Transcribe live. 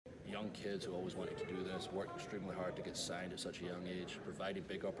young kids who always wanted to do this, worked extremely hard to get signed at such a young age, provided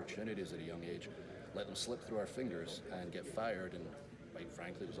big opportunities at a young age, let them slip through our fingers and get fired, and quite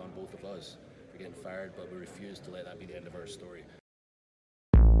frankly, it was on both of us for getting fired, but we refused to let that be the end of our story.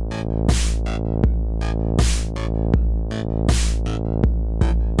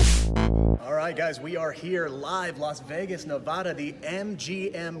 All right, guys, we are here live, Las Vegas, Nevada, the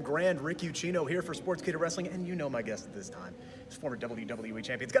MGM Grand. Rick Ucchino here for Sportskeeda Wrestling, and you know my guest at this time. He's former WWE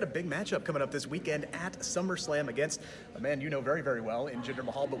champion. He's got a big matchup coming up this weekend at SummerSlam against a man you know very, very well in Jinder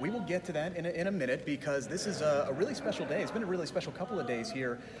Mahal, but we will get to that in a minute because this is a really special day. It's been a really special couple of days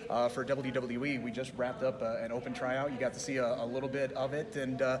here for WWE. We just wrapped up an open tryout. You got to see a little bit of it,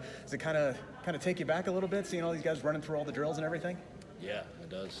 and does it kind of take you back a little bit, seeing all these guys running through all the drills and everything? Yeah, it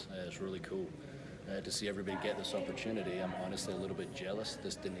does. It's really cool to see everybody get this opportunity. I'm honestly a little bit jealous.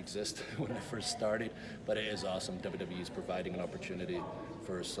 This didn't exist when I first started, but it is awesome. WWE is providing an opportunity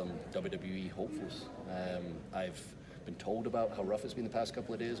for some WWE hopefuls. I've been told about how rough it's been the past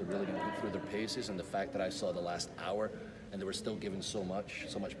couple of days. I've really been put through their paces, and the fact that I saw the last hour and they were still giving so much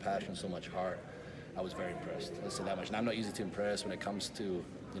passion, so much heart, I was very impressed. Let's say that much. And I'm not easy to impress when it comes to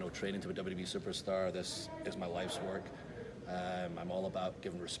training to a WWE superstar. This is my life's work. I'm all about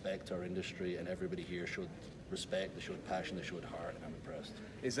giving respect to our industry, and everybody here showed respect, they showed passion, they showed heart, and I'm impressed.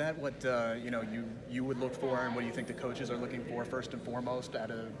 Is that what you would look for, and what do you think the coaches are looking for first and foremost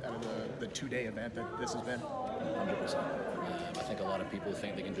out of the two-day event that this has been? 100%. I think a lot of people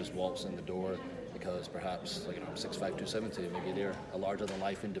think they can just waltz in the door because perhaps I'm 6'5", 270, maybe they're a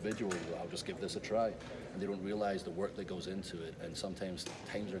larger-than-life individual. I'll just give this a try, and they don't realize the work that goes into it. And sometimes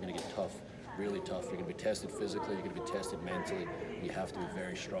times are going to get tough. Really tough. You're going to be tested physically, you're going to be tested mentally. You have to be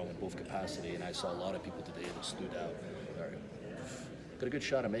very strong in both capacity, and I saw a lot of people today that stood out. Got a good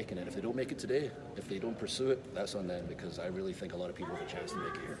shot of making it. If they don't make it today, if they don't pursue it, that's on them, because I really think a lot of people have a chance to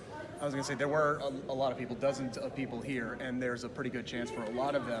make it here. I was going to say, there were a lot of people, dozens of people here, and there's a pretty good chance for a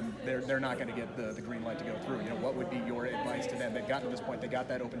lot of them, they're not going to get the green light to go through. What would be your advice to them? They've gotten to this point, they got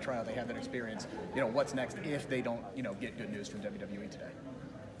that open trial, they have that experience. What's next if they don't, get good news from WWE today?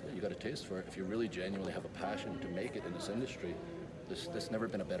 You got a taste for it. If you really genuinely have a passion to make it in this industry, this never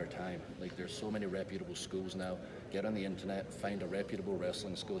been a better time. There's so many reputable schools now. Get on the internet, find a reputable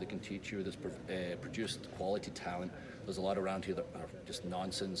wrestling school that can teach you. This produced quality talent. There's a lot around here that are just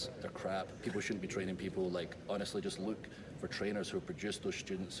nonsense. They're crap. People shouldn't be training people. Honestly, just look for trainers who have produced those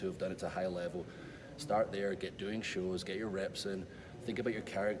students who have done it to a high level. Start there, get doing shows, get your reps in. Think about your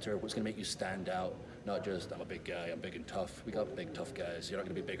character, what's going to make you stand out. Not just, I'm a big guy, I'm big and tough. We got big, tough guys. You're not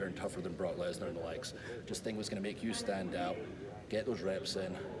going to be bigger and tougher than Brock Lesnar and the likes. Just think what's going to make you stand out. Get those reps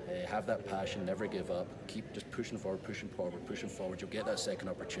in. Have that passion, never give up. Keep just pushing forward, pushing forward, pushing forward. You'll get that second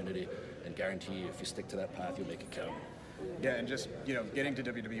opportunity, and guarantee you, if you stick to that path, you'll make it count. Yeah, and just, getting to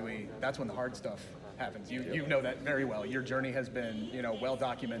WWE, that's when the hard stuff happens. You know that very well. Your journey has been, well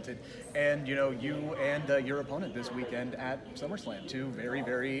documented, and you and your opponent this weekend at SummerSlam, two very,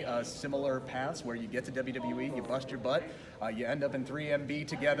 very similar paths where you get to WWE, you bust your butt, you end up in 3MB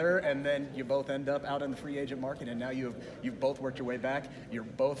together, and then you both end up out in the free agent market, and now you've both worked your way back. You're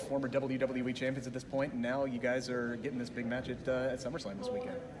both former WWE champions at this point, and now you guys are getting this big match at SummerSlam this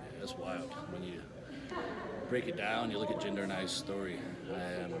weekend. Yeah, it's wild when you break it down. You look at Jinder and I's story.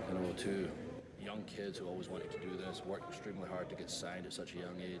 Two young kids who always wanted to do this, worked extremely hard to get signed at such a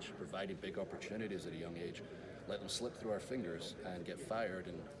young age, provided big opportunities at a young age, let them slip through our fingers and get fired,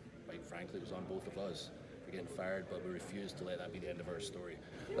 and quite frankly, it was on both of us for getting fired, but we refused to let that be the end of our story.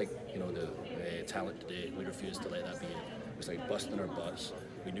 The talent today, we refused to let that be it. It was like busting our butts.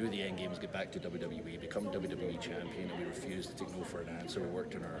 We knew the end game was get back to WWE, become WWE champion, and we refused to take no for an answer. We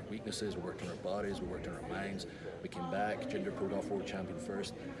worked on our weaknesses, we worked on our bodies, we worked on our minds. We came back, Jinder pulled off world champion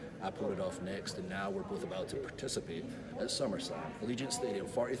first, I pulled it off next, and now we're both about to participate at SummerSlam. Allegiant Stadium,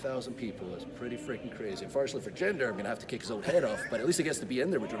 40,000 people, it's pretty freaking crazy. Unfortunately for Jinder, I'm gonna have to kick his own head off, but at least he gets to be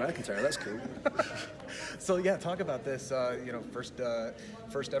in there with Drew McIntyre, that's cool. So yeah, talk about this,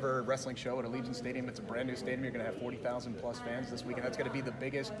 first ever wrestling show at Allegiant Stadium. It's a brand new stadium. You're gonna have 40,000 plus fans this weekend. That's gonna be the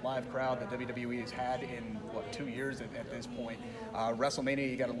biggest live crowd that WWE has had in, 2 years at this point. WrestleMania,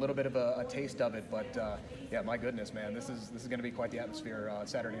 you got a little bit of a taste of it, but yeah, my goodness, man, this is gonna be quite the atmosphere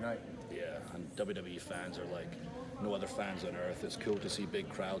Saturday night. Yeah, and WWE fans are like no other fans on earth. It's cool to see big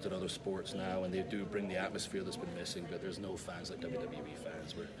crowds at other sports now, and they do bring the atmosphere that's been missing, but there's no fans like WWE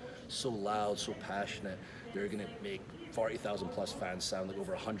fans. We're so loud, so passionate. They're going to make 40,000 plus fans sound like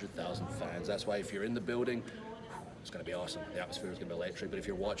over 100,000 fans. That's why if you're in the building, it's going to be awesome. The atmosphere is going to be electric, but if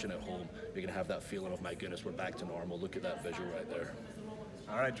you're watching at home, you're going to have that feeling of, my goodness, we're back to normal. Look at that visual right there.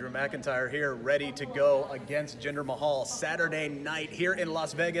 All right, Drew McIntyre here, ready to go against Jinder Mahal Saturday night here in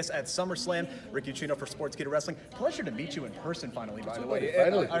Las Vegas at SummerSlam. Rick Ucchino for Sportskeeda Wrestling. Pleasure to meet you in person finally, by the way.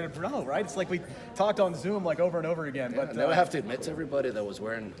 Finally. I know, right? It's like we talked on Zoom like over and over again. Yeah, but now I have to admit to everybody that I was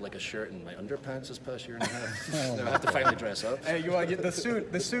wearing like a shirt and my underpants this past year and a half. Now I have to finally dress up. Hey, you want to get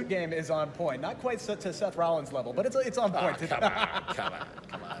the suit game is on point. Not quite to Seth Rollins level, but it's on point. Come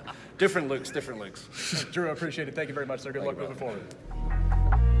on. Different looks. Drew, I appreciate it. Thank you very much, sir. Good luck moving forward.